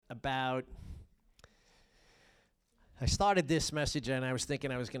about, I started this message and I was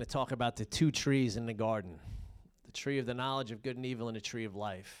thinking I was going to talk about the two trees in the garden, the tree of the knowledge of good and evil and the tree of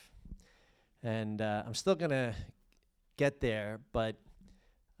life. And I'm still going to get there, but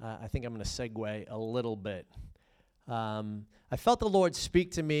I think I'm going to segue a little bit. I felt the Lord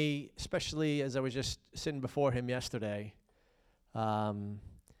speak to me, especially as I was just sitting before him yesterday,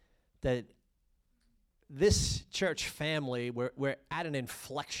 that this church family, we're at an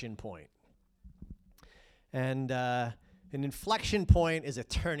inflection point. And an inflection point is a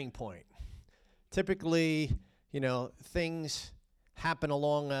turning point. Typically, things happen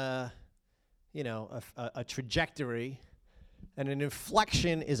along a trajectory, and an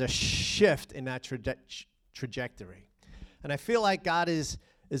inflection is a shift in that trajectory. And I feel like God is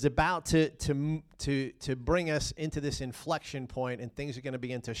about to bring us into this inflection point, and things are going to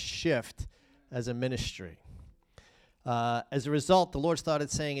begin to shift as a ministry. As a result, the Lord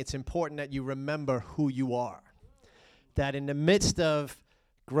started saying it's important that you remember who you are. That in the midst of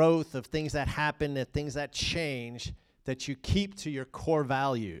growth, of things that happen, of things that change, that you keep to your core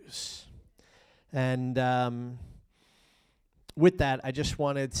values. And with that, I just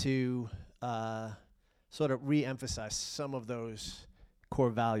wanted to sort of re-emphasize some of those core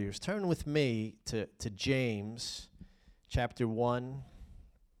values. Turn with me to James chapter 1.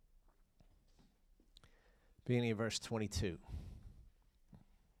 Beginning of verse 22.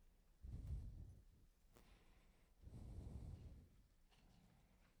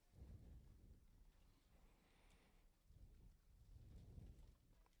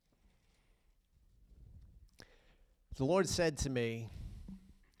 The Lord said to me,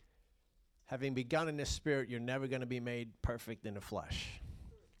 having begun in the spirit, you're never going to be made perfect in the flesh.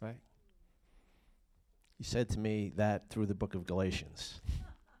 Right? He said to me that through the book of Galatians.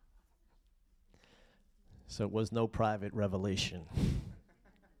 So it was no private revelation.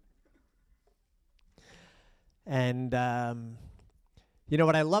 And,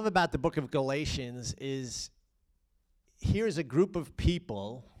 what I love about the book of Galatians is here's a group of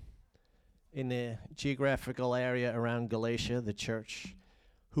people in the geographical area around Galatia, the church,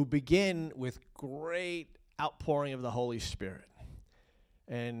 who begin with great outpouring of the Holy Spirit.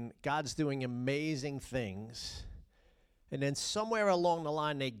 And God's doing amazing things. And then somewhere along the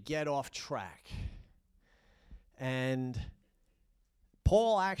line, they get off track. And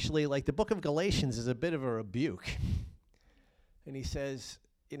Paul actually, like the book of Galatians is a bit of a rebuke. And he says,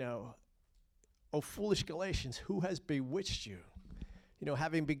 "O foolish Galatians, who has bewitched you?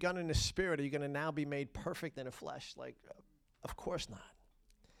 Having begun in the spirit, are you going to now be made perfect in the flesh?" Like, of course not.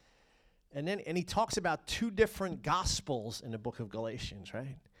 And he talks about two different gospels in the book of Galatians,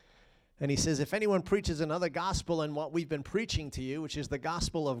 right? And he says, if anyone preaches another gospel than what we've been preaching to you, which is the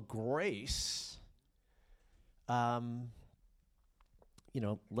gospel of grace, let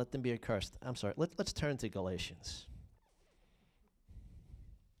them be accursed. I'm sorry. Let's turn to Galatians.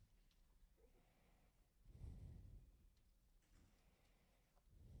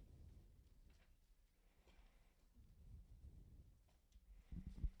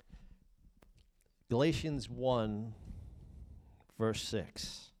 Galatians 1, verse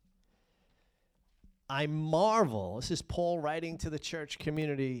 6. I marvel, this is Paul writing to the church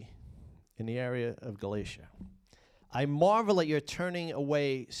community in the area of Galatia. I marvel at your turning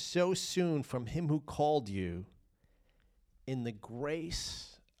away so soon from him who called you in the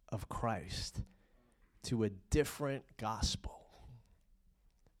grace of Christ to a different gospel.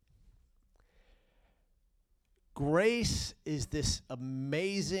 Grace is this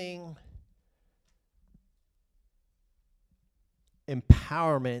amazing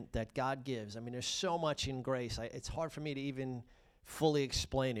empowerment that God gives. I mean, there's so much in grace. It's hard for me to even fully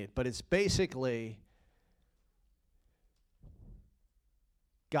explain it, but it's basically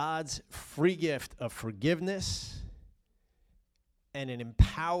God's free gift of forgiveness and an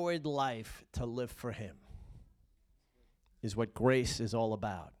empowered life to live for him is what grace is all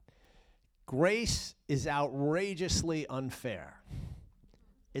about. Grace is outrageously unfair.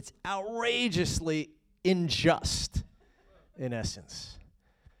 It's outrageously unjust, in essence,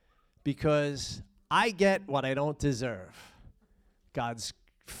 because I get what I don't deserve. God's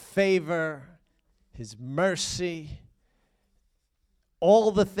favor, his mercy,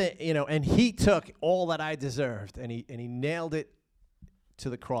 all the and he took all that I deserved and he nailed it to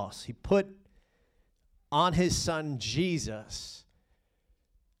the cross. He put on his son Jesus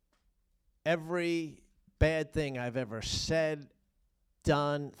every bad thing I've ever said,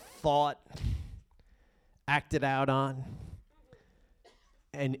 done, thought, acted out on.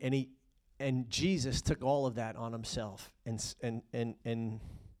 And Jesus took all of that on himself and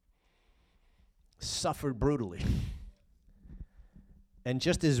suffered brutally. And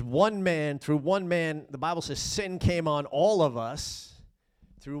just as one man, through one man, the Bible says sin came on all of us,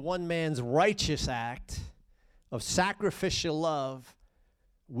 through one man's righteous act of sacrificial love,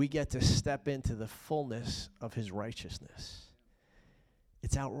 we get to step into the fullness of his righteousness.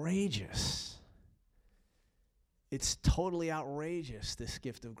 It's outrageous. It's totally outrageous, this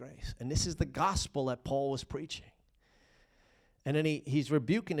gift of grace. And this is the gospel that Paul was preaching. And then he's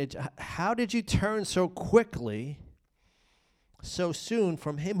rebuking it. How did you turn so quickly, so soon,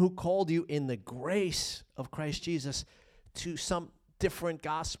 from him who called you in the grace of Christ Jesus to some different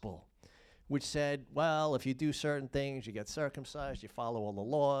gospel, which said, well, if you do certain things, you get circumcised, you follow all the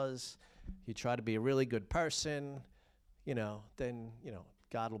laws, you try to be a really good person, then,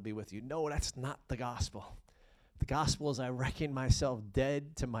 God will be with you. No, that's not the gospel. The gospel is I reckon myself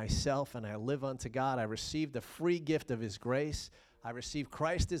dead to myself and I live unto God. I receive the free gift of his grace. I receive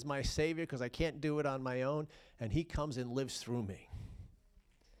Christ as my Savior because I can't do it on my own, and he comes and lives through me.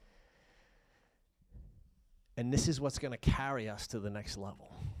 And this is what's going to carry us to the next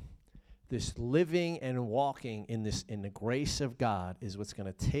level. This living and walking in the grace of God is what's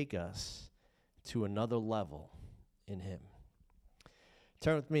going to take us to another level in him.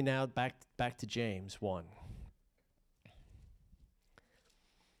 Turn with me now back to James 1.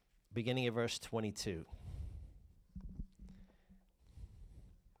 Beginning of verse 22.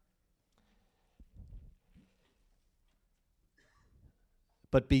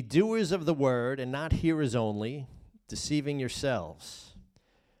 But be doers of the word and not hearers only, deceiving yourselves.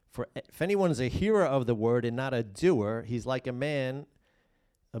 For if anyone is a hearer of the word and not a doer, he's like a man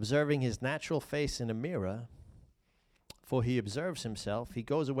observing his natural face in a mirror. For he observes himself, he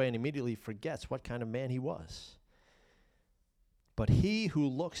goes away and immediately forgets what kind of man he was. But he who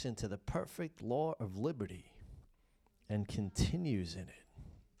looks into the perfect law of liberty and continues in it,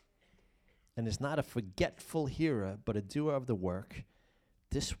 and is not a forgetful hearer, but a doer of the work,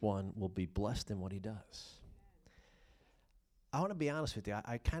 this one will be blessed in what he does. I want to be honest with you.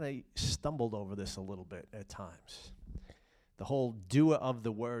 I kind of stumbled over this a little bit at times. The whole doer of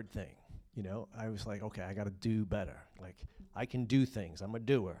the word thing. I was like, okay, I got to do better. Like, I can do things. I'm a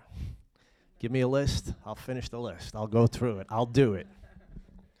doer. Give me a list. I'll finish the list. I'll go through it. I'll do it.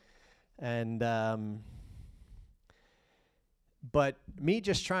 And, but me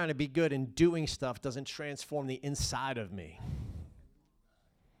just trying to be good and doing stuff doesn't transform the inside of me.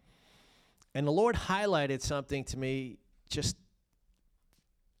 And the Lord highlighted something to me, just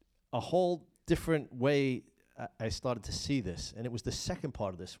a whole different way I started to see this. And it was the second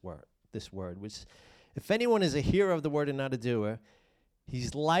part of this word, which, if anyone is a hearer of the word and not a doer,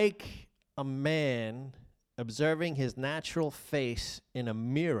 he's like a man observing his natural face in a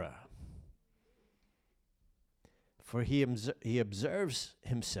mirror. For he observes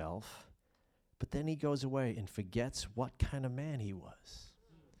himself, but then he goes away and forgets what kind of man he was.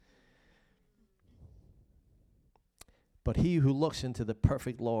 But he who looks into the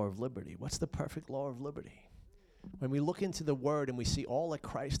perfect law of liberty. What's the perfect law of liberty? When we look into the word and we see all that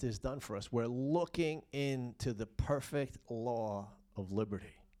Christ has done for us, we're looking into the perfect law of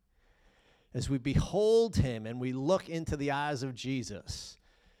liberty. As we behold him and we look into the eyes of Jesus,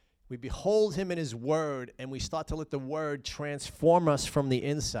 we behold him in his word, and we start to let the word transform us from the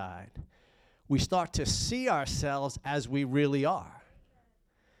inside. We start to see ourselves as we really are.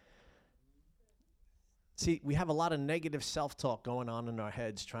 See, we have a lot of negative self-talk going on in our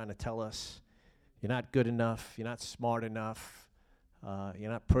heads trying to tell us, you're not good enough, you're not smart enough, you're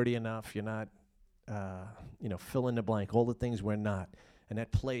not pretty enough, you're not, fill in the blank, all the things we're not. And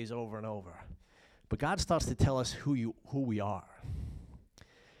that plays over and over. But God starts to tell us who we are.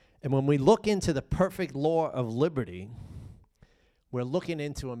 And when we look into the perfect law of liberty, we're looking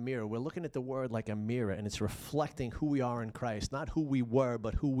into a mirror. We're looking at the word like a mirror, and it's reflecting who we are in Christ, not who we were,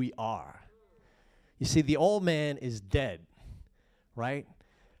 but who we are. You see, the old man is dead, right?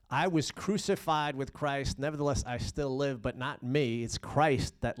 I was crucified with Christ. Nevertheless, I still live, but not me. It's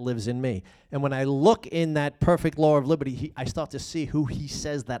Christ that lives in me. And when I look in that perfect law of liberty, I start to see who he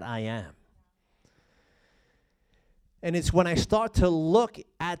says that I am. And it's when I start to look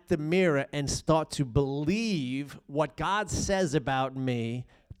at the mirror and start to believe what God says about me,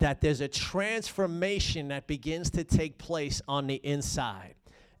 that there's a transformation that begins to take place on the inside.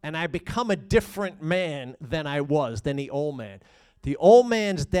 And I become a different man than I was, than the old man. The old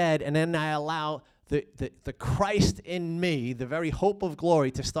man's dead, and then I allow the Christ in me, the very hope of glory,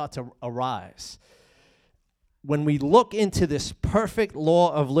 to start to arise. When we look into this perfect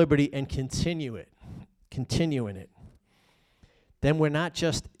law of liberty and continue in it, then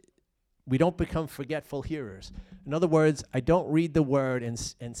we don't become forgetful hearers. In other words, I don't read the word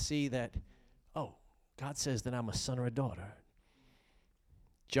and see that, oh, God says that I'm a son or a daughter.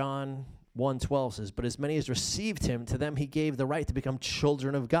 John 1:12 says, "But as many as received him, to them he gave the right to become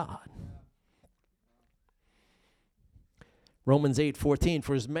children of God." Romans 8:14,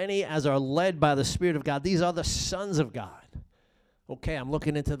 "For as many as are led by the Spirit of God, these are the sons of God." Okay, I'm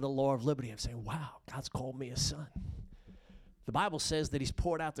looking into the law of liberty. I'm saying, wow, God's called me a son. The Bible says that he's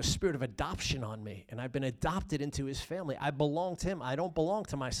poured out the spirit of adoption on me, and I've been adopted into his family. I belong to him. I don't belong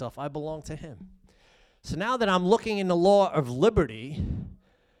to myself. I belong to him. So now that I'm looking in the law of liberty,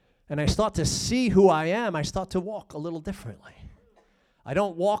 and I start to see who I am, I start to walk a little differently. I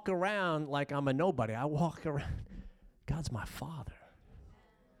don't walk around like I'm a nobody. I walk around, God's my Father.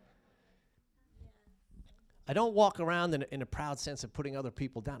 I don't walk around in a proud sense of putting other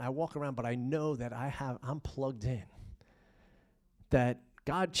people down. I walk around, but I know that I'm plugged in. That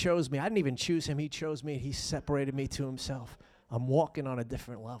God chose me. I didn't even choose him. He chose me. He separated me to himself. I'm walking on a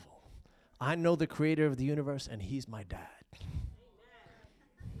different level. I know the creator of the universe, and he's my dad.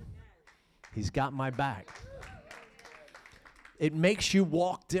 He's got my back. It makes you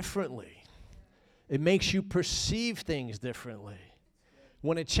walk differently. It makes you perceive things differently.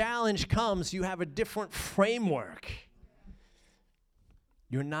 When a challenge comes, you have a different framework.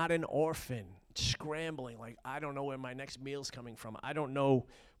 You're not an orphan scrambling like, I don't know where my next meal's coming from. I don't know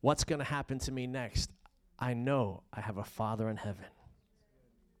what's going to happen to me next. I know I have a Father in heaven.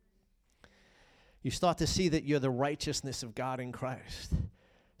 You start to see that you're the righteousness of God in Christ.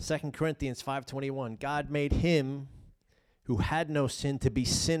 2 Corinthians 5:21, God made him who had no sin to be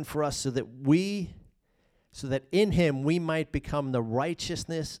sin for us so that in him we might become the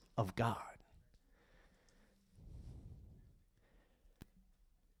righteousness of God.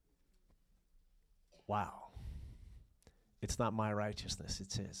 Wow. It's not my righteousness,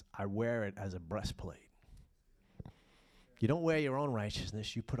 it's his. I wear it as a breastplate. You don't wear your own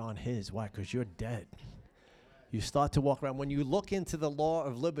righteousness, you put on his. Why? Because you're dead. You start to walk around. When you look into the law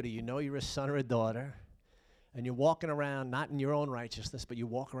of liberty, you know you're a son or a daughter, and you're walking around not in your own righteousness, but you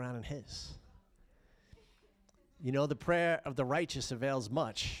walk around in his. You know, the prayer of the righteous avails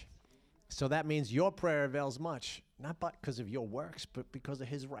much. So that means your prayer avails much, not because of your works, but because of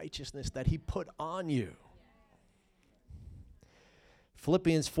his righteousness that he put on you.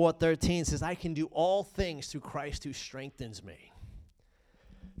 Philippians 4:13 says, I can do all things through Christ who strengthens me.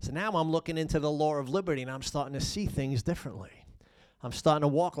 So now I'm looking into the law of liberty, and I'm starting to see things differently. I'm starting to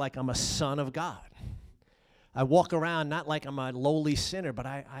walk like I'm a son of God. I walk around not like I'm a lowly sinner, but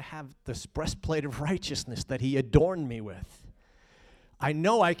I have this breastplate of righteousness that he adorned me with. I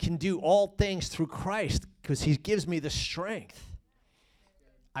know I can do all things through Christ because he gives me the strength.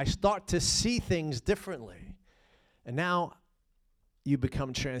 I start to see things differently. And now you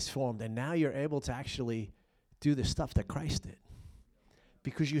become transformed, and now you're able to actually do the stuff that Christ did.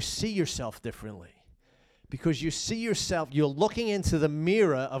 Because you see yourself differently. Because you see yourself, you're looking into the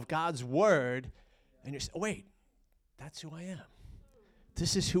mirror of God's word, and you're saying, oh, wait, that's who I am.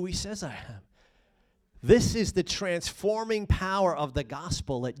 This is who he says I am. This is the transforming power of the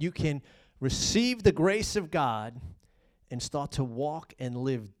gospel, that you can receive the grace of God and start to walk and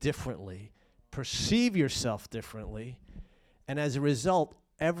live differently, perceive yourself differently, and as a result,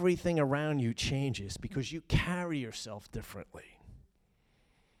 everything around you changes because you carry yourself differently.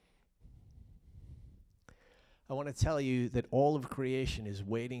 I want to tell you that all of creation is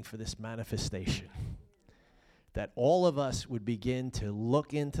waiting for this manifestation. That all of us would begin to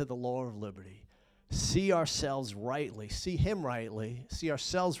look into the law of liberty, see ourselves rightly, see him rightly, see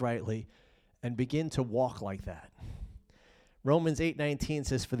ourselves rightly, and begin to walk like that. Romans 8:19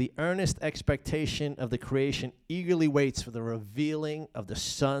 says, for the earnest expectation of the creation eagerly waits for the revealing of the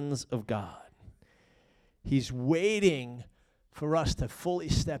sons of God. He's waiting for us to fully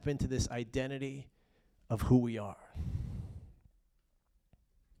step into this identity of who we are.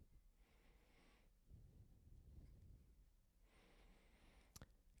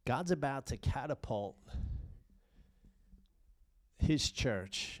 God's about to catapult his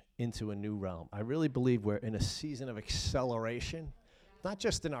church into a new realm. I really believe we're in a season of acceleration, not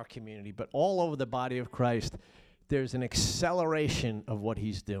just in our community, but all over the body of Christ. There's an acceleration of what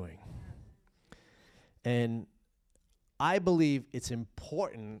he's doing. And I believe it's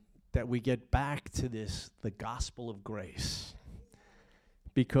important that we get back to this, the gospel of grace,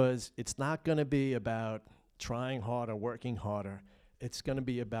 because it's not going to be about trying harder, working harder. It's going to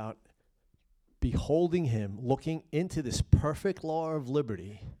be about beholding him, looking into this perfect law of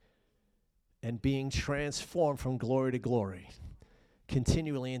liberty, and being transformed from glory to glory,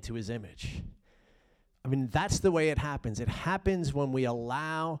 continually into his image. I mean, that's the way it happens. It happens when we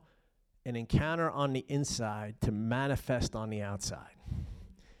allow an encounter on the inside to manifest on the outside.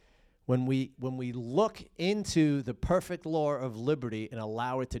 when we look into the perfect law of liberty and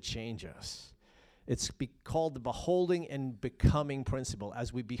allow it to change us. It's called the beholding and becoming principle.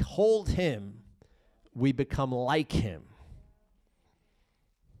 As we behold him, we become like him.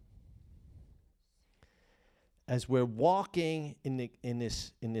 As we're walking in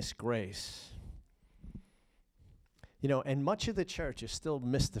this grace, you know, and much of the church is still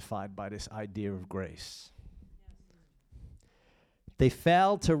mystified by this idea of grace. They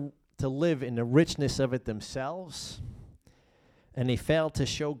fail to live in the richness of it themselves, and they fail to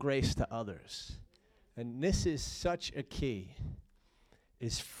show grace to others. And this is such a key.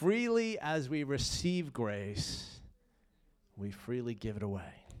 As freely as we receive grace, we freely give it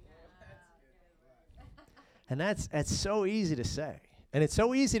away. And that's so easy to say. And it's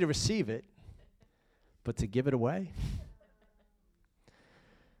so easy to receive it, but to give it away,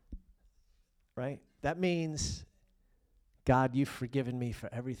 right? That means, God, you've forgiven me for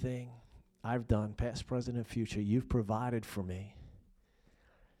everything I've done, past, present, and future. You've provided for me.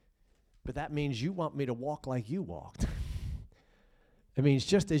 But that means you want me to walk like you walked. It means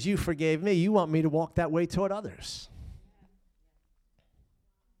just as you forgave me, you want me to walk that way toward others.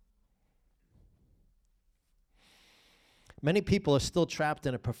 Many people are still trapped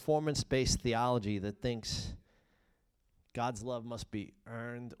in a performance-based theology that thinks God's love must be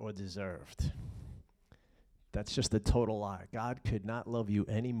earned or deserved. That's just a total lie. God could not love you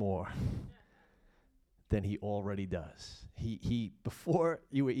any more than he already does. He before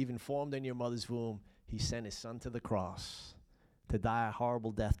you were even formed in your mother's womb, he sent his son to the cross to die a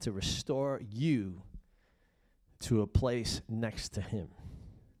horrible death to restore you to a place next to him.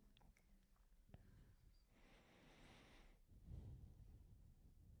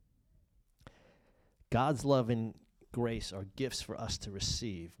 God's love and grace are gifts for us to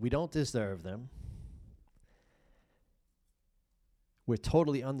receive. We don't deserve them. We're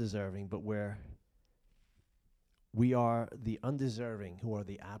totally undeserving, but we are the undeserving who are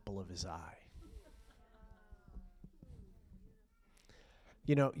the apple of his eye.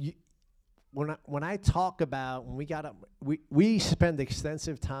 You know, when I talk about, when we got up, we spend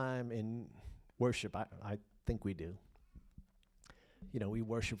extensive time in worship. I think we do. You know, we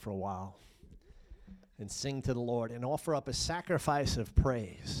worship for a while and sing to the Lord and offer up a sacrifice of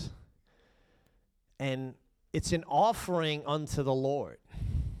praise. And it's an offering unto the Lord.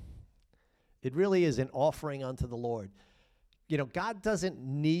 It really is an offering unto the Lord. You know, God doesn't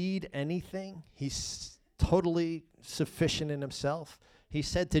need anything. He's totally sufficient in himself. He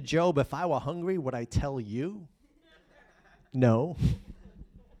said to Job, if I were hungry, would I tell you? No.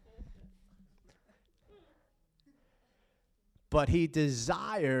 But he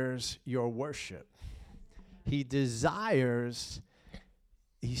desires your worship. He desires,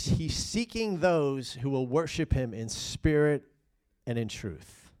 he's seeking those who will worship him in spirit and in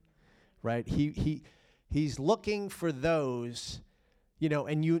truth, right? He's looking for those, you know,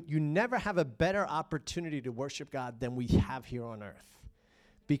 and you never have a better opportunity to worship God than we have here on earth,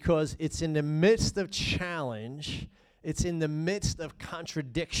 because it's in the midst of challenge, it's in the midst of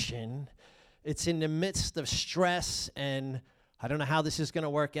contradiction, it's in the midst of stress and I don't know how this is going to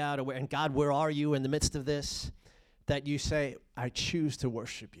work out, and God, where are you in the midst of this? That you say, I choose to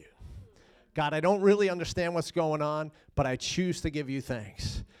worship you. God, I don't really understand what's going on, but I choose to give you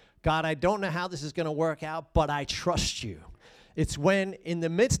thanks. God, I don't know how this is going to work out, but I trust you. It's when in the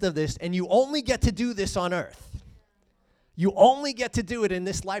midst of this, and you only get to do this on earth. You only get to do it in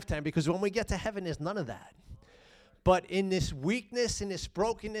this lifetime, because when we get to heaven, there's none of that. But in this weakness, in this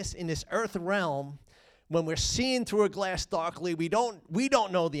brokenness, in this earth realm, when we're seeing through a glass darkly, we don't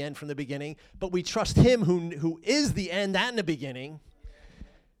know the end from the beginning, but we trust him who is the end and the beginning.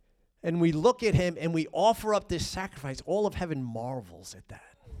 And we look at him and we offer up this sacrifice. All of heaven marvels at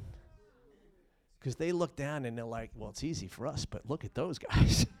that. Because they look down and they're like, well, it's easy for us, but look at those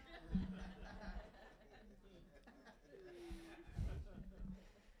guys.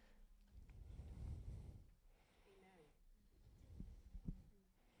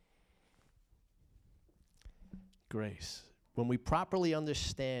 Grace. When we properly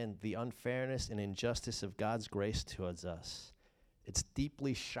understand the unfairness and injustice of God's grace towards us, it's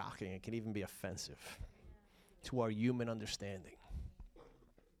deeply shocking. It can even be offensive to our human understanding.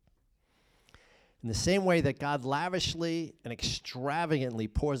 In the same way that God lavishly and extravagantly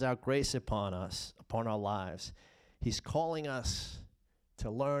pours out grace upon us, upon our lives, he's calling us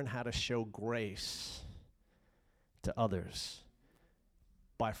to learn how to show grace to others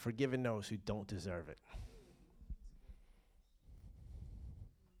by forgiving those who don't deserve it.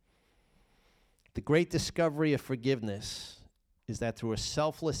 The great discovery of forgiveness is that through a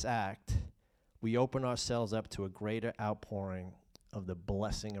selfless act, we open ourselves up to a greater outpouring of the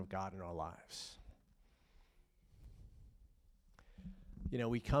blessing of God in our lives. You know,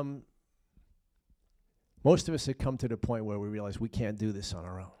 most of us have come to the point where we realize we can't do this on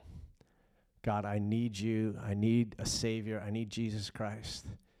our own. God, I need you. I need a Savior. I need Jesus Christ.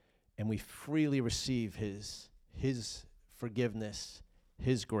 And we freely receive his forgiveness,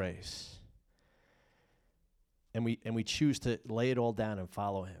 his grace. And we choose to lay it all down and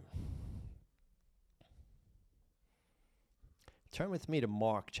follow him. Turn with me to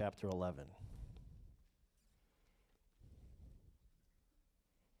Mark chapter 11.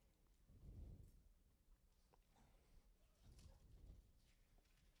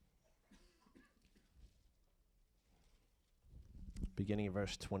 Beginning of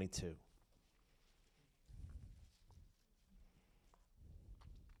verse 22.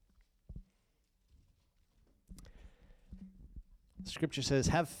 Scripture says,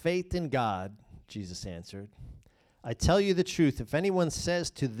 "Have faith in God," Jesus answered. "I tell you the truth, if anyone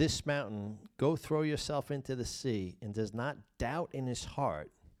says to this mountain, 'Go throw yourself into the sea,' and does not doubt in his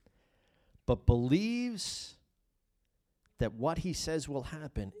heart, but believes that what he says will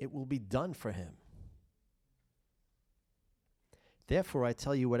happen, it will be done for him. Therefore, I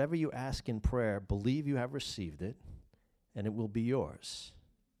tell you, whatever you ask in prayer, believe you have received it, and it will be yours.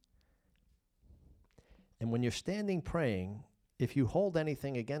 And when you're standing praying, if you hold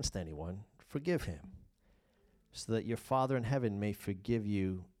anything against anyone, forgive him, so that your Father in heaven may forgive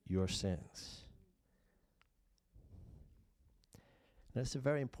you your sins." That's a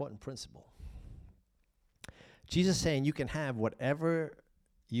very important principle. Jesus is saying you can have whatever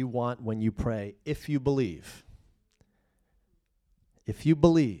you want when you pray if you believe. If you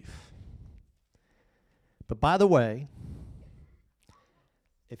believe. But by the way,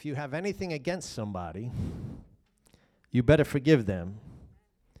 if you have anything against somebody, you better forgive them,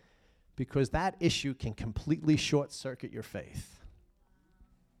 because that issue can completely short-circuit your faith.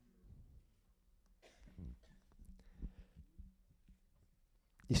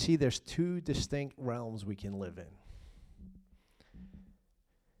 You see, there's two distinct realms we can live in.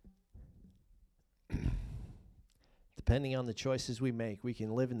 Depending on the choices we make, we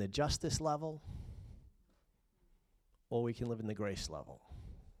can live in the justice level, or we can live in the grace level.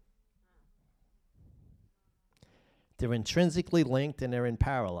 They're intrinsically linked and they're in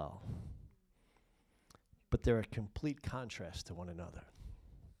parallel, but they're a complete contrast to one another.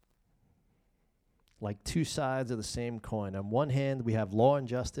 Like two sides of the same coin. On one hand, we have law and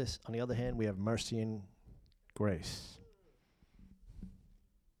justice. On the other hand, we have mercy and grace.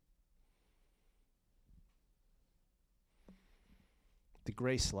 The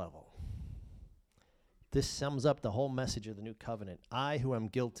grace level. This sums up the whole message of the new covenant. I, who am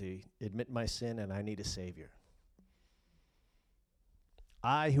guilty, admit my sin and I need a Savior.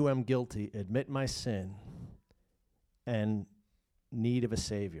 I, who am guilty, admit my sin and need of a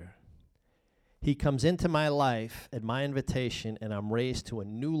Savior. He comes into my life at my invitation, and I'm raised to a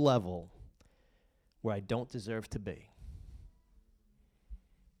new level where I don't deserve to be.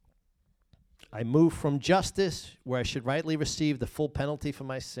 I move from justice, where I should rightly receive the full penalty for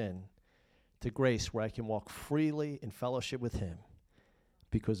my sin, to grace, where I can walk freely in fellowship with him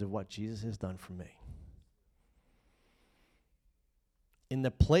because of what Jesus has done for me. In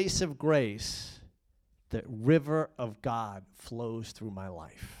the place of grace, the river of God flows through my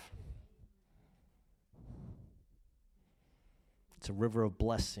life. It's a river of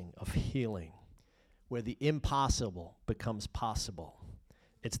blessing, of healing, where the impossible becomes possible.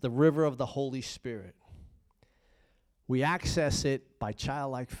 It's the river of the Holy Spirit. We access it by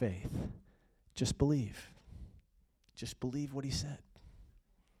childlike faith. Just believe. Just believe what he said.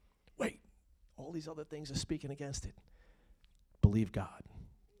 Wait, all these other things are speaking against it. Believe God.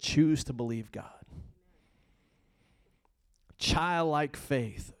 Choose to believe God. Childlike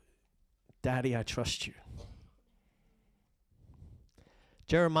faith. Daddy, I trust you.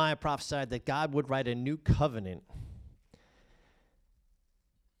 Jeremiah prophesied that God would write a new covenant,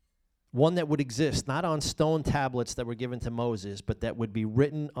 one that would exist not on stone tablets that were given to Moses, but that would be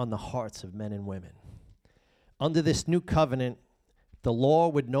written on the hearts of men and women. Under this new covenant, the law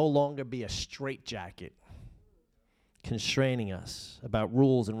would no longer be a straitjacket constraining us about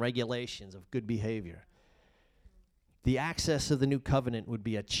rules and regulations of good behavior. The access of the new covenant would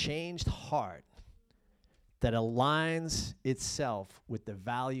be a changed heart that aligns itself with the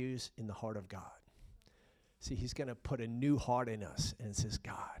values in the heart of God. See, he's going to put a new heart in us and says,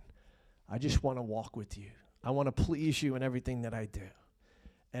 God, I just want to walk with you. I want to please you in everything that I do.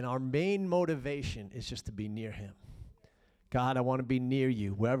 And our main motivation is just to be near him. God, I want to be near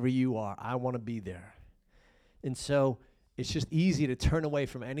you. Wherever you are, I want to be there. And so it's just easy to turn away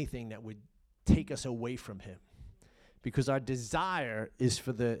from anything that would take us away from him, because our desire is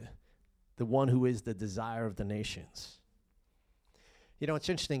for the one who is the desire of the nations. You know, it's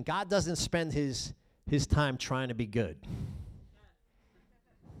interesting. God doesn't spend his time trying to be good.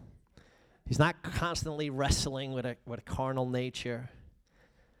 He's not constantly wrestling with a carnal nature.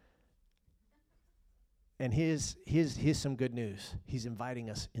 And here's some good news. He's inviting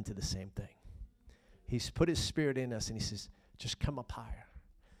us into the same thing. He's put his Spirit in us, and he says, just come up higher.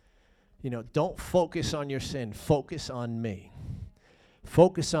 You know, don't focus on your sin. Focus on me.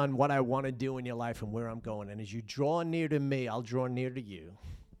 Focus on what I want to do in your life and where I'm going. And as you draw near to me, I'll draw near to you.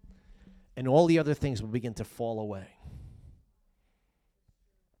 And all the other things will begin to fall away.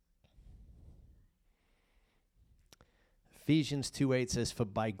 Ephesians 2:8 says, for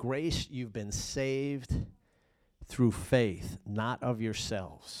by grace you've been saved through faith, not of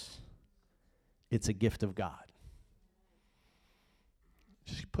yourselves. It's a gift of God.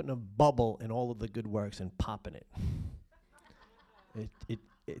 Just putting a bubble in all of the good works and popping it.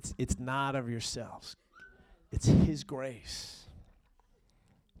 It's not of yourselves. It's his grace.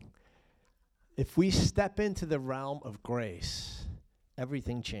 If we step into the realm of grace,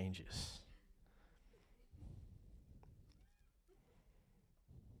 everything changes.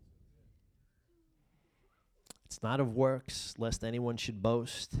 It's not of works, lest anyone should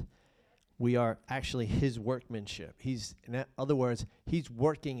boast. We are actually his workmanship. In other words, he's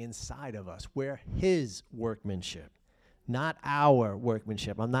working inside of us. We're his workmanship, not our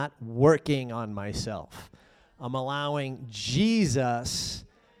workmanship. I'm not working on myself. I'm allowing Jesus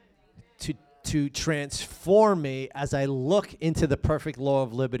to transform me as I look into the perfect law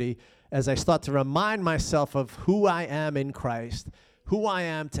of liberty, as I start to remind myself of who I am in Christ, who I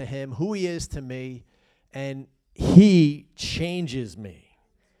am to him, who he is to me, and he changes me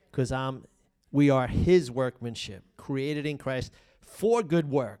because we are his workmanship, created in Christ for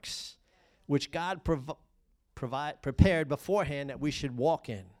good works, which God prepared beforehand that we should walk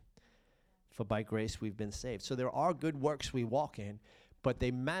in. For by grace we've been saved. So there are good works we walk in, but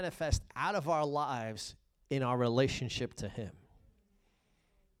they manifest out of our lives in our relationship to him.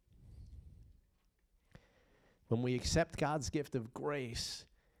 When we accept God's gift of grace,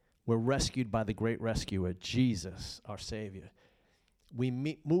 we're rescued by the great rescuer, Jesus, our Savior. We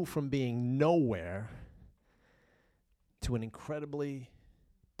move from being nowhere to an incredibly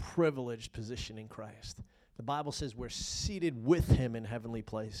privileged position in Christ. The Bible says we're seated with him in heavenly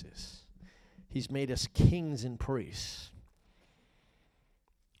places. He's made us kings and priests.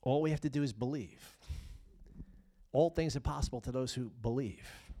 All we have to do is believe. All things are possible to those who believe.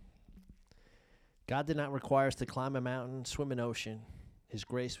 God did not require us to climb a mountain, swim an ocean. His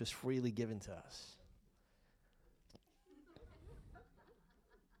grace was freely given to us.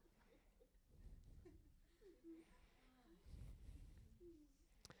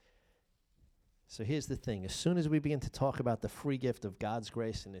 So here's the thing. As soon as we begin to talk about the free gift of God's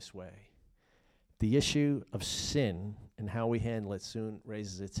grace in this way, the issue of sin and how we handle it soon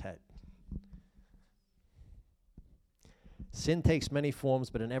raises its head. Sin takes many forms,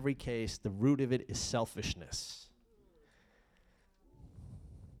 but in every case, the root of it is selfishness.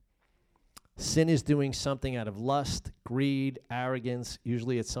 Sin is doing something out of lust, greed, arrogance,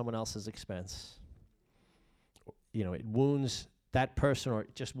 usually at someone else's expense. You know, it wounds that person or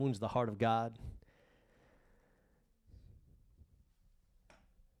it just wounds the heart of God.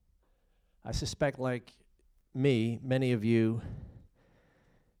 I suspect, like me, many of you,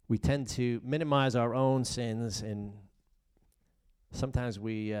 we tend to minimize our own sins, and sometimes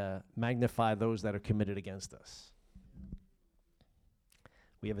we magnify those that are committed against us.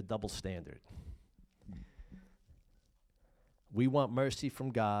 We have a double standard. We want mercy from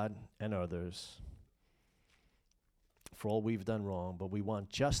God and others for all we've done wrong, but we want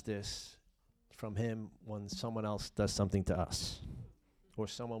justice from him when someone else does something to us or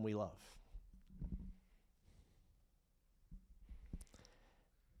someone we love.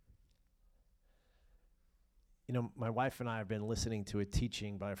 You know, my wife and I have been listening to a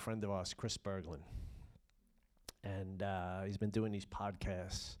teaching by a friend of ours, Chris Berglund. And he's been doing these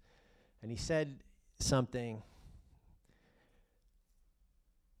podcasts. And he said something.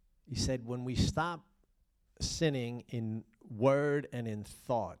 He said, when we stop sinning in word and in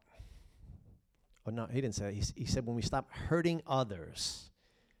thought, or no, he didn't say that. He said, when we stop hurting others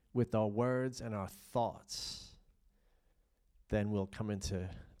with our words and our thoughts, then we'll come into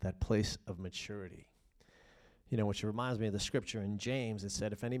that place of maturity. You know, which reminds me of the scripture in James that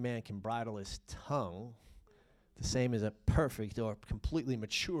said, if any man can bridle his tongue, the same as a perfect or completely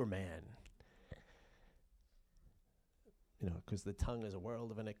mature man. You know, because the tongue is a world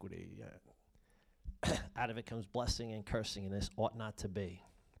of iniquity. Out of it comes blessing and cursing, and this ought not to be.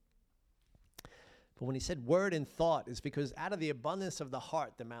 But when he said word and thought, it's because out of the abundance of the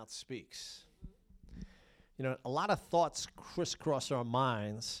heart, the mouth speaks. You know, a lot of thoughts crisscross our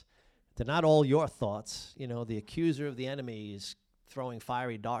minds. They're not all your thoughts. You know, the accuser of the enemy is throwing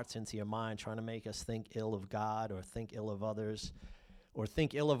fiery darts into your mind, trying to make us think ill of God or think ill of others or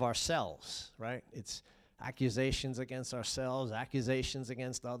think ill of ourselves, right? It's accusations against ourselves, accusations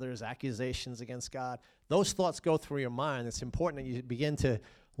against others, accusations against God. Those thoughts go through your mind. It's important that you begin to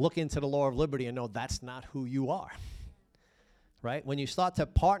look into the law of liberty and know that's not who you are, right? When you start to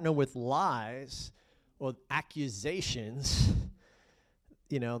partner with lies or accusations,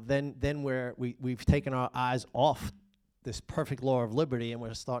 you know, then we've taken our eyes off this perfect law of liberty and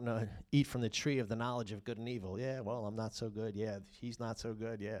we're starting to eat from the tree of the knowledge of good and evil. Yeah, well, I'm not so good. Yeah, he's not so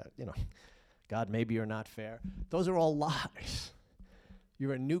good. Yeah, you know, God, maybe you're not fair. Those are all lies.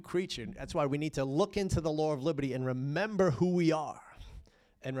 You're a new creature. That's why we need to look into the law of liberty and remember who we are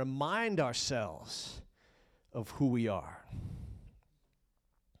and remind ourselves of who we are.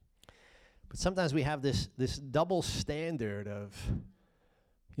 But sometimes we have this double standard of,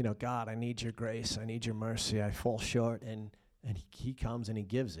 you know, God, I need your grace, I need your mercy, I fall short, and he comes and he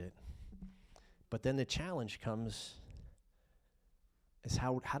gives it. But then the challenge comes is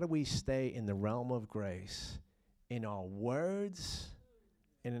how do we stay in the realm of grace in our words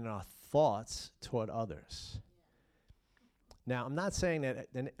and in our thoughts toward others? Now, I'm not saying that,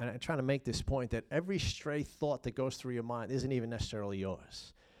 and I'm trying to make this point, that every stray thought that goes through your mind isn't even necessarily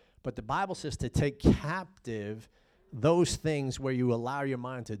yours. But the Bible says to take captive those things where you allow your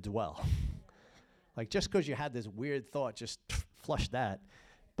mind to dwell. Like just because you had this weird thought, just flush that.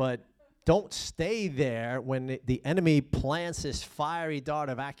 But don't stay there when the enemy plants this fiery dart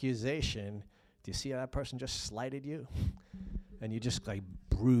of accusation. Do you see how that person just slighted you? And you just like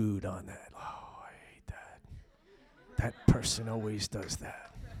brood on that. Oh, I hate that. That person always does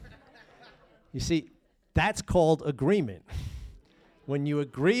that. You see, that's called agreement. When you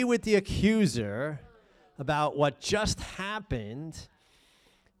agree with the accuser about what just happened,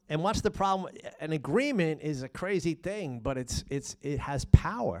 and what's the problem? An agreement is a crazy thing, but it has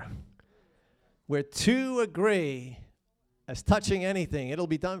power. Where two agree as touching anything, it'll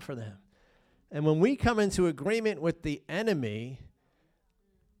be done for them. And when we come into agreement with the enemy,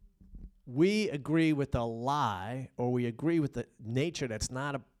 we agree with a lie, or we agree with the nature that's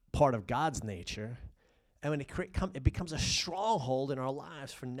not a part of God's nature, and when it becomes a stronghold in our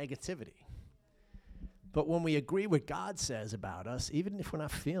lives for negativity. But when we agree what God says about us, even if we're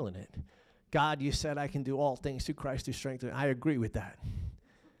not feeling it, God, you said I can do all things through Christ who strengthens me. I agree with that. Amen.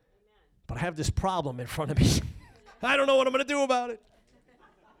 But I have this problem in front of me. I don't know what I'm going to do about it.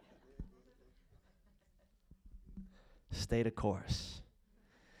 Stay the course.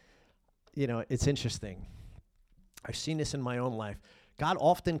 You know, it's interesting. I've seen this in my own life. God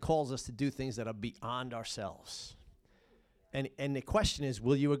often calls us to do things that are beyond ourselves. And the question is,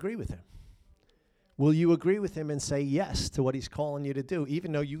 will you agree with him? Will you agree with him and say yes to what he's calling you to do,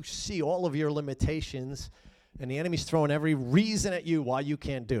 even though you see all of your limitations and the enemy's throwing every reason at you why you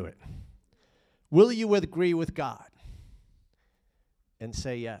can't do it? Will you agree with God and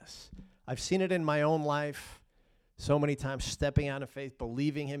say yes? I've seen it in my own life so many times, stepping out of faith,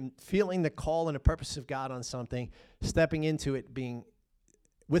 believing him, feeling the call and the purpose of God on something, stepping into it being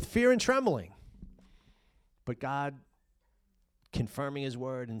with fear and trembling. But God confirming his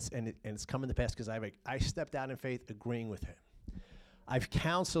word, and it's coming to pass because I stepped out in faith agreeing with him. I've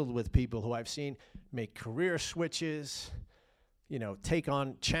counseled with people who I've seen make career switches, you know, take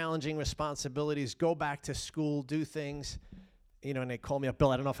on challenging responsibilities, go back to school, do things, you know, and they call me up,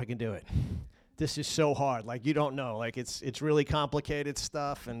 Bill, I don't know if I can do it. This is so hard. Like, you don't know. Like, it's really complicated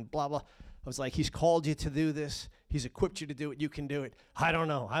stuff and blah, blah. I was like, he's called you to do this. He's equipped you to do it. You can do it. I don't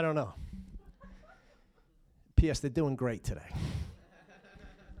know. P.S. They're doing great today.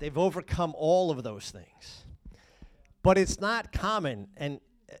 They've overcome all of those things. But it's not common, and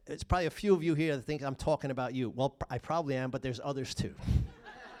it's probably a few of you here that think I'm talking about you. Well, I probably am, but there's others too.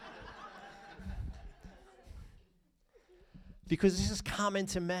 Because this is common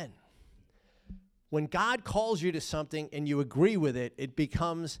to men. When God calls you to something and you agree with it, it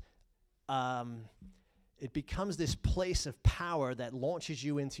becomes this place of power that launches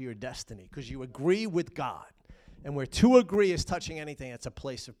you into your destiny because you agree with God. And where two agree is touching anything, it's a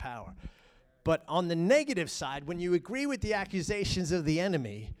place of power. But on the negative side, when you agree with the accusations of the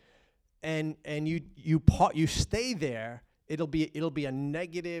enemy and you stay there, it'll be a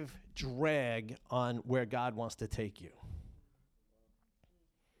negative drag on where God wants to take you.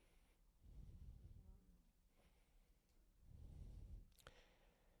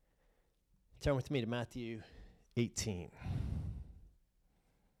 Turn with me to Matthew 18.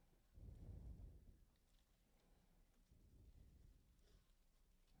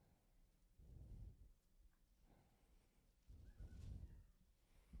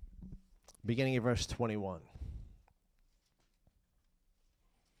 beginning of verse 21.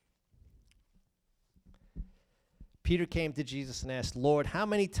 Peter came to Jesus and asked, Lord, how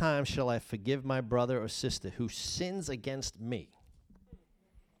many times shall I forgive my brother or sister who sins against me?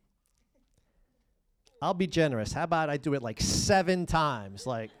 I'll be generous. How about I do it like 7 times?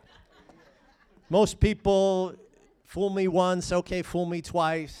 Like, most people fool me once, okay, fool me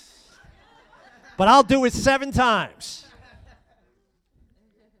twice. But I'll do it 7 times.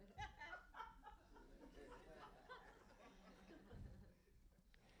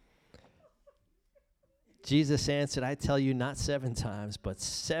 Jesus answered, I tell you, not 7 times, but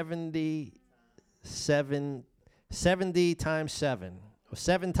 70 times 7. Or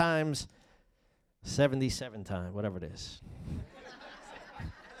 7 times 77 times, whatever it is.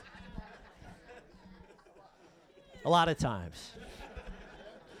 A lot of times.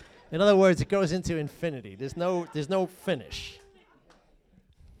 In other words, it goes into infinity. There's no finish.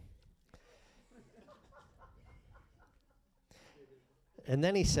 And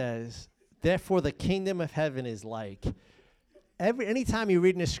then he says, therefore the kingdom of heaven is like. Anytime you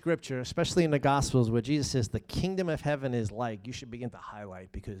read in the scripture, especially in the Gospels, where Jesus says the kingdom of heaven is like, you should begin to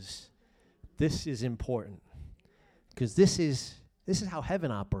highlight, because this is important. Because this is how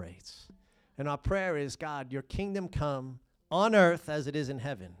heaven operates. And our prayer is, God, your kingdom come on earth as it is in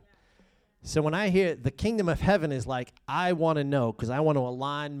heaven. So when I hear the kingdom of heaven is like, I want to know, because I want to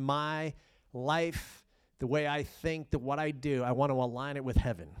align my life, the way I think, what I do, I want to align it with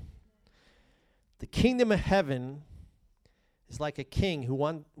heaven. The kingdom of heaven is like a king who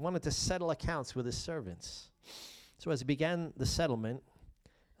wanted to settle accounts with his servants. So as he began the settlement,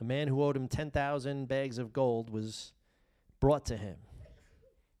 a man who owed him 10,000 bags of gold was brought to him.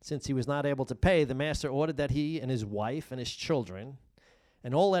 Since he was not able to pay, the master ordered that he and his wife and his children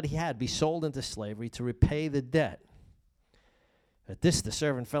and all that he had be sold into slavery to repay the debt. At this, the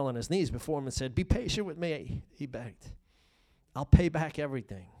servant fell on his knees before him and said, be patient with me, he begged. I'll pay back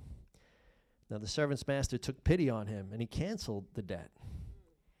everything. Now the servant's master took pity on him, and he canceled the debt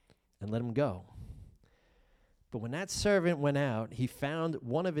and let him go. But when that servant went out, he found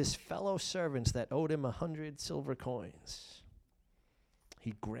one of his fellow servants that owed him 100 silver coins.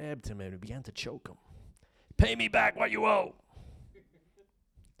 He grabbed him and began to choke him. Pay me back what you owe.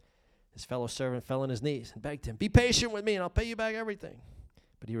 His fellow servant fell on his knees and begged him, be patient with me and I'll pay you back everything.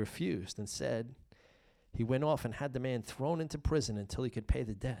 But he refused and said, he went off and had the man thrown into prison until he could pay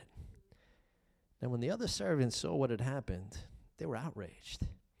the debt. Now when the other servants saw what had happened, they were outraged.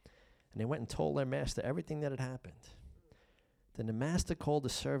 And they went and told their master everything that had happened. Then the master called the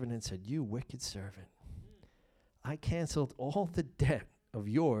servant and said, you wicked servant, I canceled all the debt of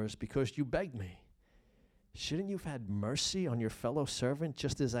yours because you begged me. Shouldn't you have had mercy on your fellow servant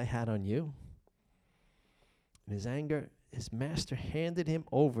just as I had on you? In his anger, his master handed him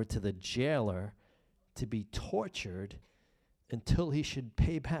over to the jailer to be tortured until he should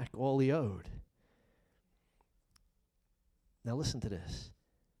pay back all he owed. Now listen to this.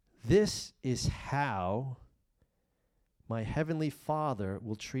 This is how my heavenly Father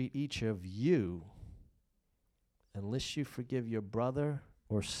will treat each of you unless you forgive your brother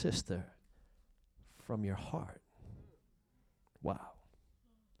or sister from your heart. Wow.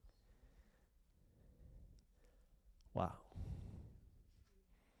 Wow.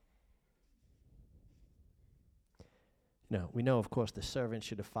 Now, we know, of course, the servant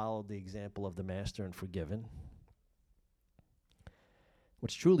should have followed the example of the master and forgiven.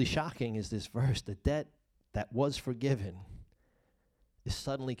 What's truly shocking is this verse, the debt that was forgiven is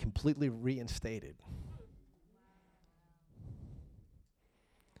suddenly completely reinstated.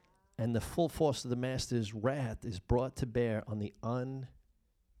 And the full force of the master's wrath is brought to bear on the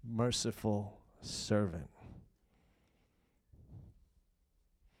unmerciful servant.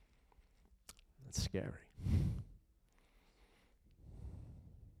 That's scary.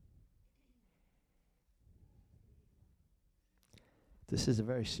 This is a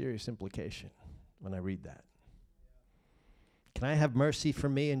very serious implication when I read that. Can I have mercy for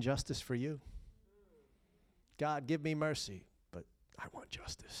me and justice for you? God, give me mercy, but I want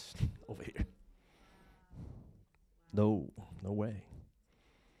justice over here. No way.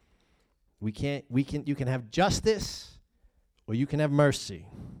 You can have justice or you can have mercy.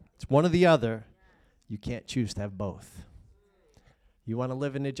 It's one or the other. You can't choose to have both. You want to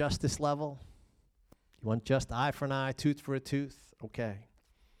live in the justice level? You want just eye for an eye, tooth for a tooth? Okay.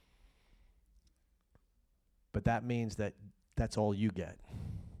 But that means that that's all you get.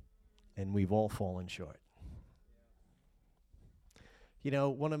 And we've all fallen short. You know,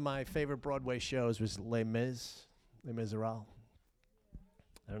 one of my favorite Broadway shows was Les Miserables.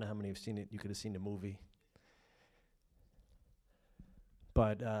 I don't know how many have seen it. You could have seen the movie.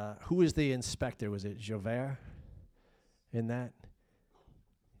 But who was the inspector? Was it Javert in that?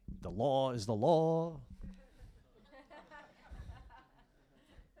 The law is the law.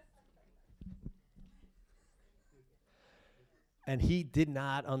 And he did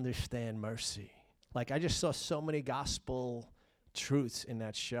not understand mercy. Like, I just saw so many gospel truths in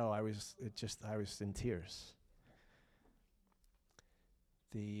that show. I was in tears.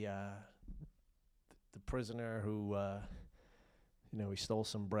 The prisoner who, he stole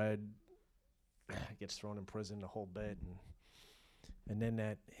some bread, gets thrown in prison the whole bit, and then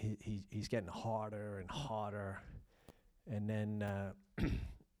that he's getting harder and harder, and then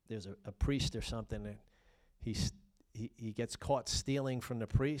there's a priest or something that he gets caught stealing from the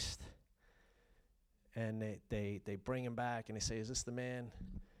priest, and they bring him back and they say, "Is this the man?"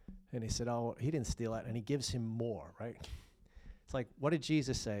 And he said, "Oh, he didn't steal it," and he gives him more, right? It's like, what did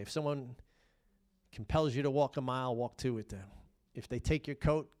Jesus say? If someone compels you to walk a mile, walk 2 with them. If they take your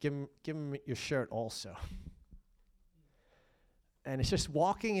coat, give them your shirt also. And it's just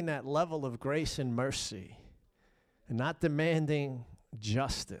walking in that level of grace and mercy and not demanding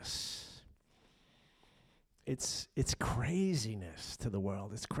justice. It's craziness to the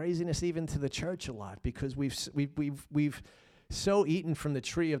world. It's craziness even to the church a lot, because we've so eaten from the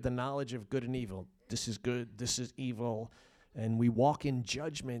tree of the knowledge of good and evil. This is good, this is evil, and we walk in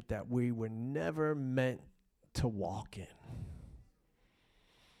judgment that we were never meant to walk in.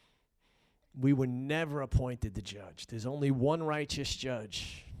 We were never appointed to judge. There's only one righteous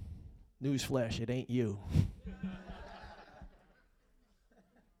judge. Newsflash, it ain't you.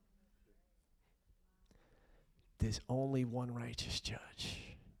 There's only one righteous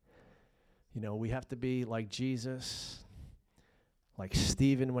judge. We have to be like Jesus, like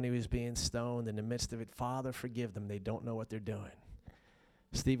Stephen when he was being stoned in the midst of it. Father, forgive them. They don't know what they're doing.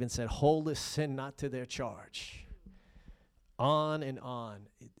 Stephen said, hold this sin not to their charge. On and on.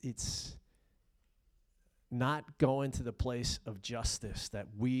 It's not going to the place of justice that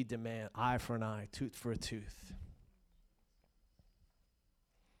we demand, eye for an eye, tooth for a tooth.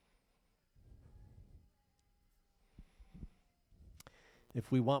 If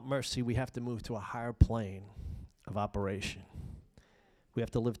we want mercy, we have to move to a higher plane of operation. We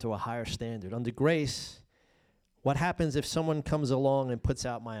have to live to a higher standard. Under grace, what happens if someone comes along and puts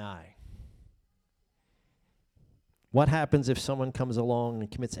out my eye? What happens if someone comes along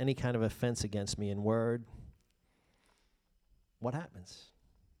and commits any kind of offense against me in word? What happens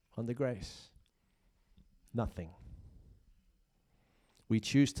under grace? Nothing. We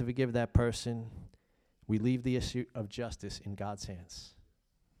choose to forgive that person. We leave the issue of justice in God's hands.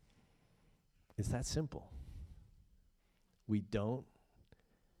 It's that simple. We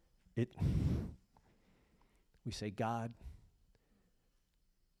say, God,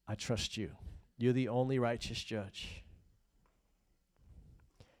 I trust you. You're the only righteous judge.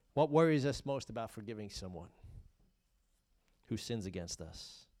 What worries us most about forgiving someone who sins against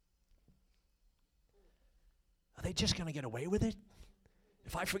us? Are they just going to get away with it?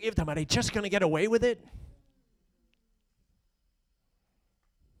 If I forgive them, are they just going to get away with it?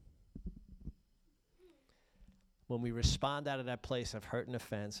 When we respond out of that place of hurt and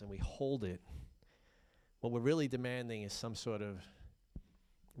offense and we hold it, what we're really demanding is some sort of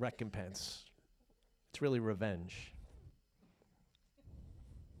recompense. It's really revenge.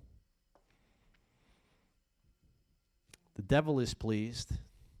 The devil is pleased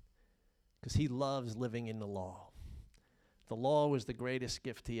because he loves living in the law. The law was the greatest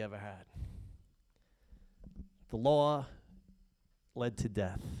gift he ever had. The law led to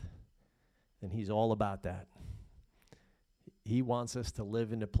death, and he's all about that. He wants us to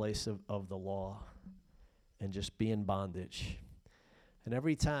live in the place of the law and just be in bondage. And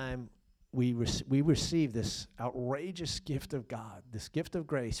every time we receive this outrageous gift of God, this gift of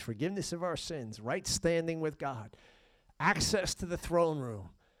grace, forgiveness of our sins, right standing with God, access to the throne room,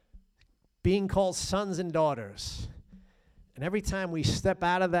 being called sons and daughters. And every time we step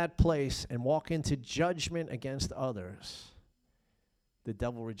out of that place and walk into judgment against others, the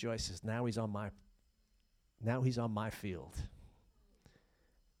devil rejoices. Now he's on my field.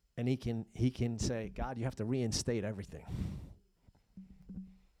 And he can say, God, you have to reinstate everything.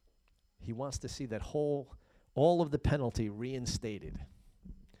 He wants to see that all of the penalty reinstated.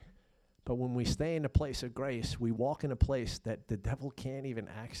 But when we stay in a place of grace, we walk in a place that the devil can't even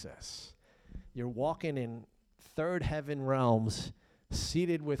access. You're walking in third heaven realms,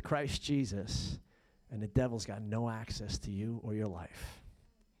 seated with Christ Jesus, and the devil's got no access to you or your life.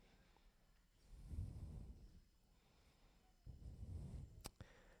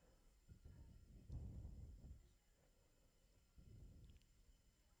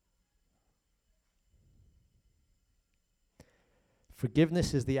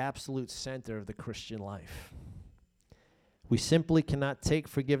 Forgiveness is the absolute center of the Christian life. We simply cannot take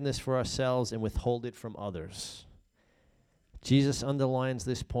forgiveness for ourselves and withhold it from others. Jesus underlines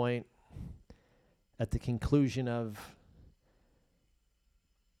this point at the conclusion of,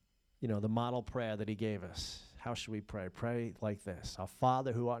 the model prayer that he gave us. How should we pray? Pray like this. Our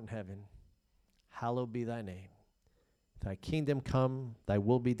Father who art in heaven, hallowed be thy name. Thy kingdom come, thy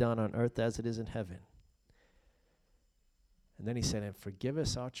will be done on earth as it is in heaven. And then he said, and forgive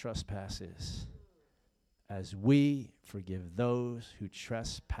us our trespasses as we forgive those who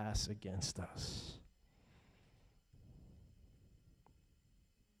trespass against us.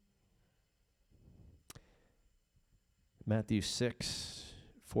 Matthew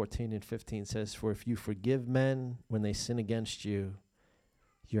 6:14 and 15 says, for if you forgive men when they sin against you,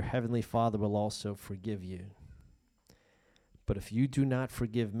 your heavenly Father will also forgive you. But if you do not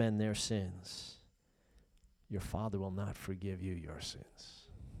forgive men their sins, your Father will not forgive you your sins.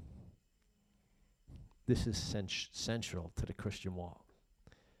 This is central to the Christian walk.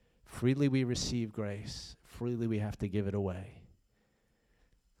 Freely we receive grace. Freely we have to give it away.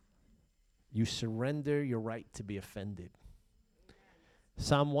 You surrender your right to be offended.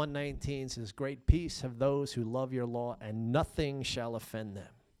 Psalm 119 says, great peace have those who love your law, and nothing shall offend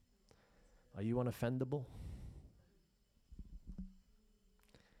them. Are you unoffendable?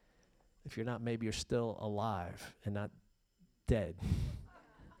 If you're not, maybe you're still alive and not dead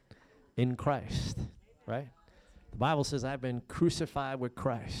in Christ, right? The Bible says, I've been crucified with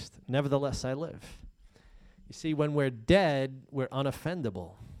Christ. Nevertheless, I live. You see, when we're dead, we're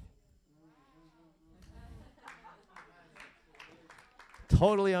unoffendable.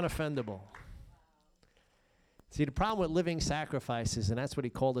 Totally unoffendable. See, the problem with living sacrifices, and that's what he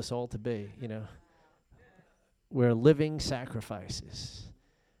called us all to be, we're living sacrifices.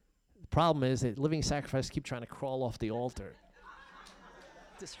 The problem is that living sacrifices keep trying to crawl off the altar.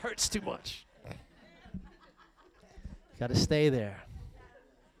 This hurts too much. Got to stay there.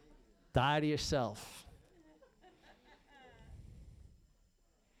 Die to yourself.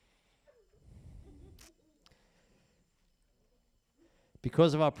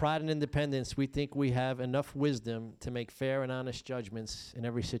 Because of our pride and independence, we think we have enough wisdom to make fair and honest judgments in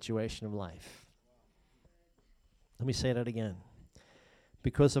every situation of life. Let me say that again.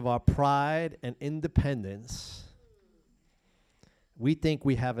 Because of our pride and independence, we think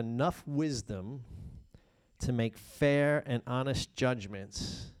we have enough wisdom to make fair and honest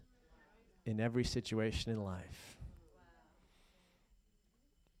judgments in every situation in life.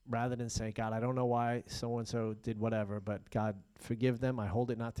 Rather than say, God, I don't know why so-and-so did whatever, but God, forgive them. I hold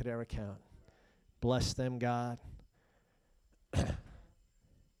it not to their account. Bless them, God.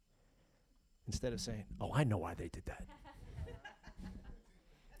 Instead of saying, oh, I know why they did that.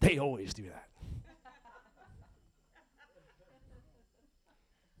 They always do that.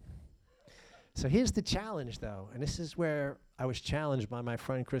 So here's the challenge, though, and this is where I was challenged by my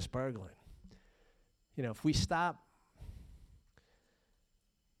friend Chris Berglund. If we stop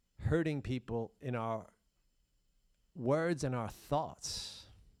hurting people in our words and our thoughts.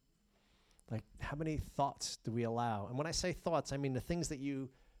 Like, how many thoughts do we allow? And when I say thoughts, I mean the things that you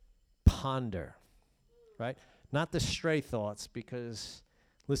ponder, right? Not the stray thoughts, because,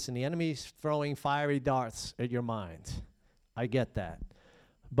 listen, the enemy's throwing fiery darts at your mind. I get that.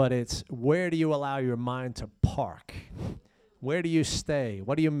 But it's, where do you allow your mind to park? Where do you stay?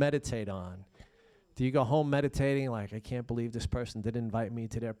 What do you meditate on? Do you go home meditating like, I can't believe this person didn't invite me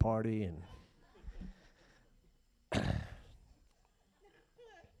to their party? And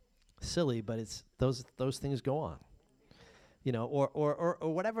silly, but it's those things go on. Or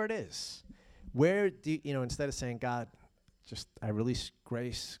whatever it is. Where do you, instead of saying, God, just I release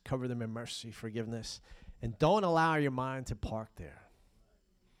grace, cover them in mercy, forgiveness, and don't allow your mind to park there.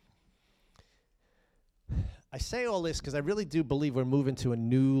 I say all this because I really do believe we're moving to a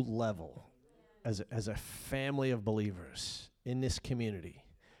new level as a family of believers in this community.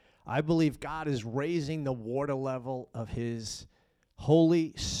 I believe God is raising the water level of his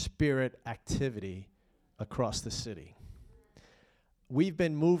Holy Spirit activity across the city. We've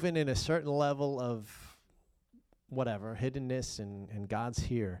been moving in a certain level of whatever, hiddenness and God's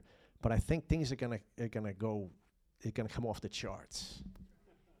here, but I think things are gonna come off the charts.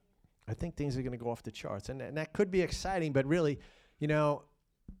 I think things are gonna go off the charts, and that could be exciting, but really,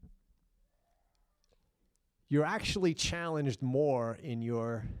 you're actually challenged more in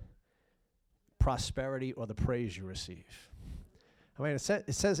your prosperity or the praise you receive. I mean, it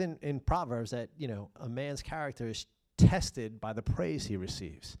says in Proverbs that, a man's character is tested by the praise he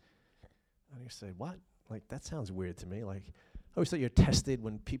receives. And you say, what? Like, that sounds weird to me. Like, I always thought you're tested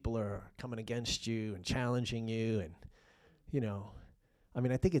when people are coming against you and challenging you and, I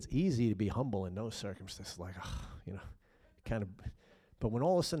mean, I think it's easy to be humble in those circumstances, like, kind of. But when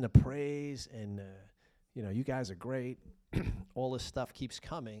all of a sudden the praise and, you guys are great, all this stuff keeps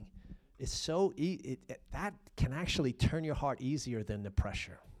coming, it's so that can actually turn your heart easier than the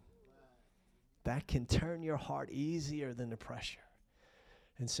pressure. That can turn your heart easier than the pressure.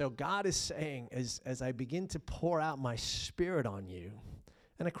 And so God is saying, as I begin to pour out my Spirit on you,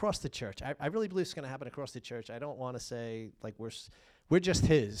 and across the church, I really believe it's going to happen across the church. I don't want to say, like, we're just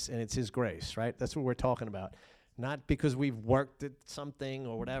His, and it's His grace, right? That's what we're talking about. Not because we've worked at something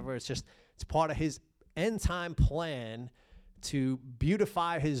or whatever. It's part of His end-time plan to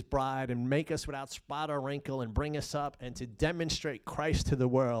beautify His bride and make us without spot or wrinkle and bring us up and to demonstrate Christ to the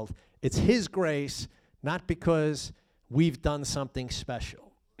world. It's His grace, not because we've done something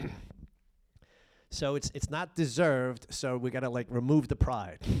special. So it's not deserved, so we got to, remove the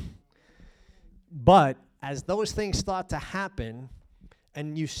pride. But as those things start to happen,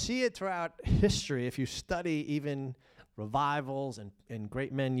 and you see it throughout history, if you study even revivals and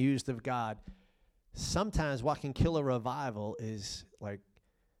great men used of God, sometimes what can kill a revival is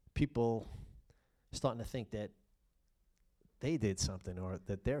people starting to think that they did something or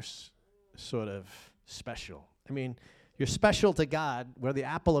that they're sort of special. I mean, you're special to God. We're the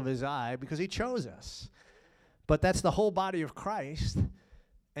apple of His eye because He chose us. But that's the whole body of Christ.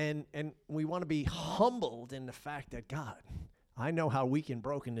 And we want to be humbled in the fact that, God, I know how weak and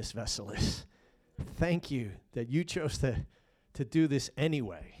broken this vessel is. Thank you that you chose to do this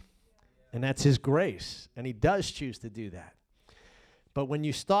anyway. And that's His grace. And He does choose to do that. But when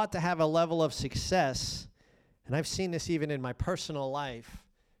you start to have a level of success, and I've seen this even in my personal life,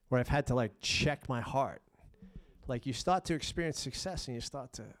 where I've had to check my heart. You start to experience success and you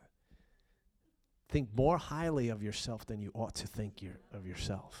start to think more highly of yourself than you ought to think of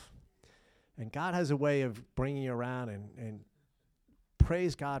yourself. And God has a way of bringing you around and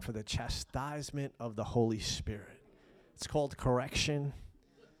praise God for the chastisement of the Holy Spirit. It's called correction.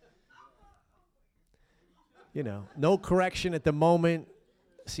 No correction at the moment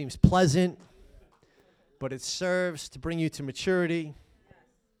seems pleasant, but it serves to bring you to maturity.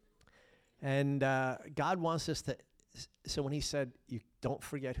 And God wants us to, so when He said, you don't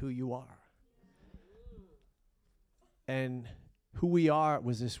forget who you are. And who we are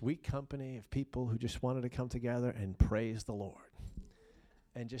was this weak company of people who just wanted to come together and praise the Lord.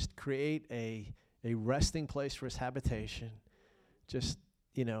 And just create a resting place for His habitation. Just,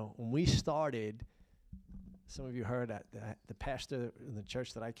 when we started, some of you heard that the pastor in the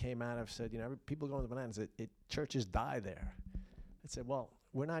church that I came out of said, people going to the bananas, churches die there. I said, well,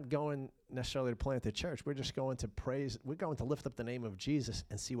 we're not going necessarily to plant the church. We're just going to praise. We're going to lift up the name of Jesus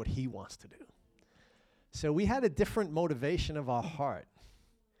and see what He wants to do. So we had a different motivation of our heart.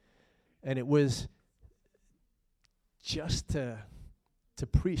 And it was just to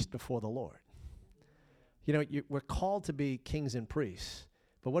preach before the Lord. We're called to be kings and priests.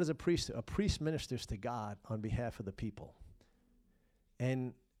 But what does a priest do? A priest ministers to God on behalf of the people.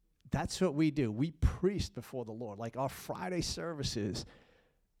 And that's what we do. We priest before the Lord. Our Friday services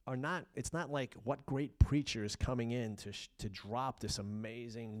it's not like what great preacher is coming in to drop this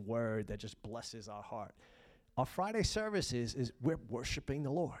amazing word that just blesses our heart. Our Friday services is we're worshiping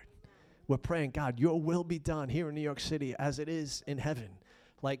the Lord. We're praying, God, your will be done here in New York City as it is in heaven.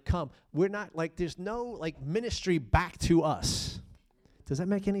 Come. We're not there's no ministry back to us. Does that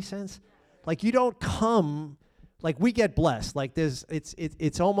make any sense? You don't come, we get blessed.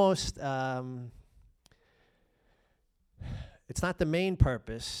 It's almost, it's not the main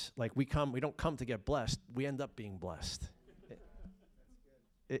purpose. We don't come to get blessed. We end up being blessed.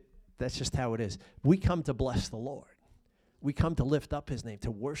 That's just how it is. We come to bless the Lord. We come to lift up His name,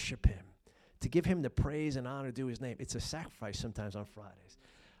 to worship Him, to give Him the praise and honor due His name. It's a sacrifice sometimes on Fridays.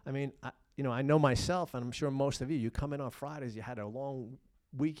 I mean, I know myself, and I'm sure most of you come in on Fridays, you had a long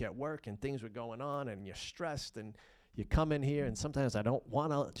week at work, and things were going on, and you're stressed, and you come in here, and sometimes I don't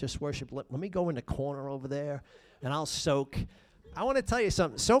want to just worship. Let me go in the corner over there, and I'll soak. I want to tell you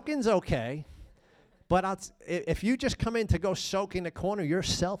something. Soaking's okay, but if you just come in to go soak in the corner, you're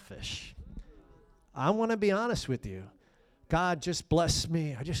selfish. I want to be honest with you. God, just bless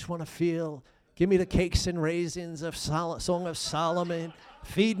me. I just want to feel. Give me the cakes and raisins of Song of Solomon.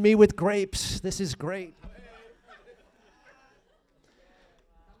 Feed me with grapes. This is great.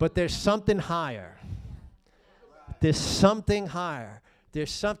 But there's something higher. There's something higher.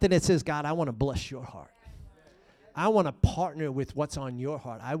 There's something that says, God, I want to bless your heart. I want to partner with what's on your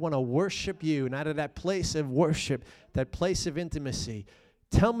heart. I want to worship you. And out of that place of worship, that place of intimacy,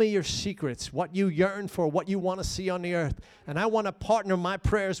 tell me your secrets, what you yearn for, what you want to see on the earth. And I want to partner my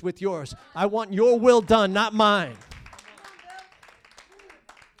prayers with yours. I want your will done, not mine.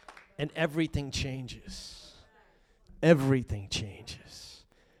 And everything changes. Everything changes.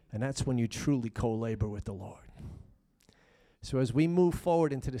 And that's when you truly co-labor with the Lord. So as we move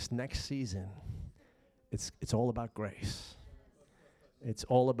forward into this next season, it's all about grace. It's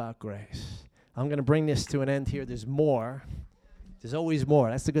all about grace. I'm going to bring this to an end here. There's more. There's always more.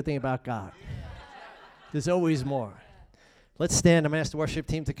 That's the good thing about God. There's always more. Let's stand. I'm going to ask the worship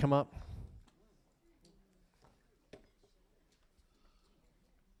team to come up.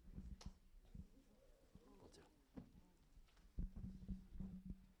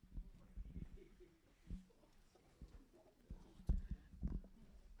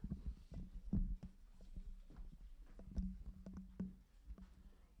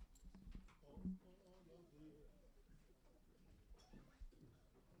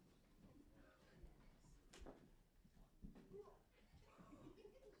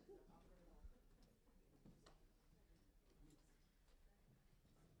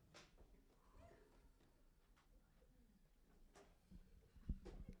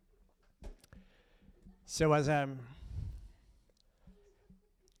 So as I'm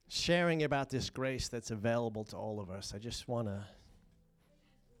sharing about this grace that's available to all of us, I just want to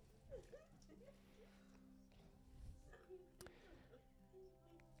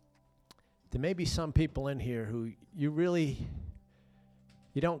there may be some people in here who you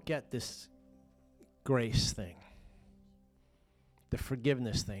don't get this grace thing, the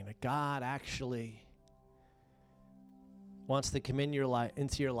forgiveness thing, that God actually wants to come into your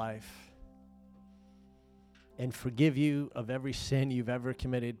life and forgive you of every sin you've ever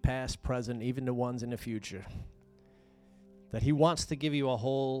committed, past, present, even the ones in the future. That he wants to give you a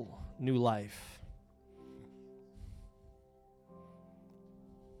whole new life.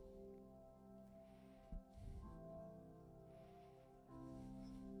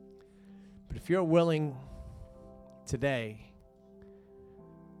 But if you're willing today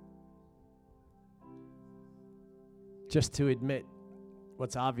just to admit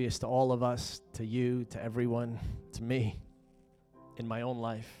what's obvious to all of us, to you, to everyone, to me, in my own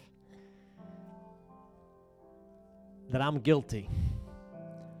life, that I'm guilty.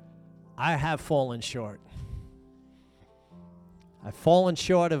 I have fallen short. I've fallen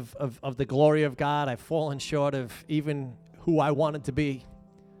short of the glory of God. I've fallen short of even who I wanted to be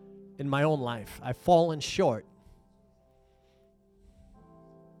in my own life. I've fallen short.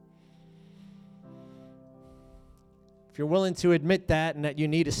 If you're willing to admit that and that you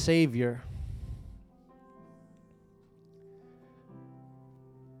need a Savior,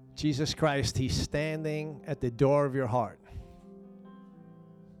 Jesus Christ, he's standing at the door of your heart.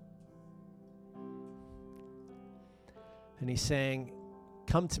 And he's saying,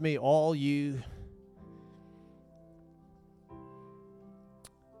 come to me, all you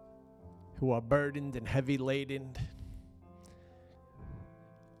who are burdened and heavy laden.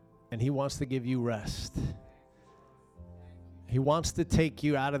 And he wants to give you rest. He wants to take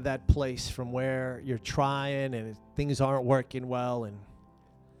you out of that place from where you're trying and things aren't working well. And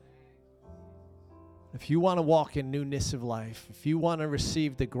if you want to walk in newness of life, if you want to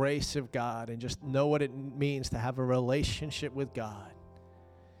receive the grace of God and just know what it means to have a relationship with God,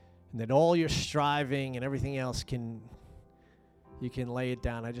 and that all your striving and everything else you can lay it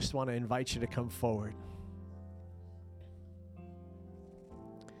down, I just want to invite you to come forward.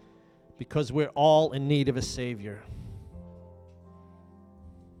 Because we're all in need of a Savior.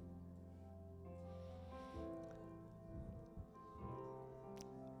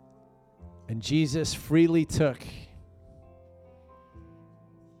 And Jesus freely took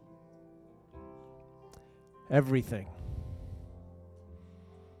everything.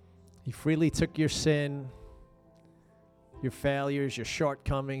 He freely took your sin, your failures, your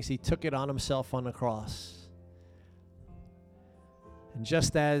shortcomings. He took it on himself on the cross. And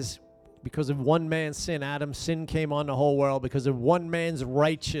just as because of one man's sin, Adam's sin came on the whole world, because of one man's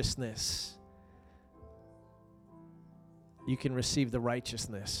righteousness, you can receive the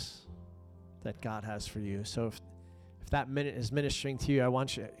righteousness that God has for you. So if that minute is ministering to you, I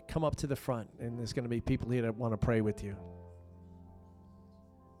want you to come up to the front, and there's going to be people here that want to pray with you.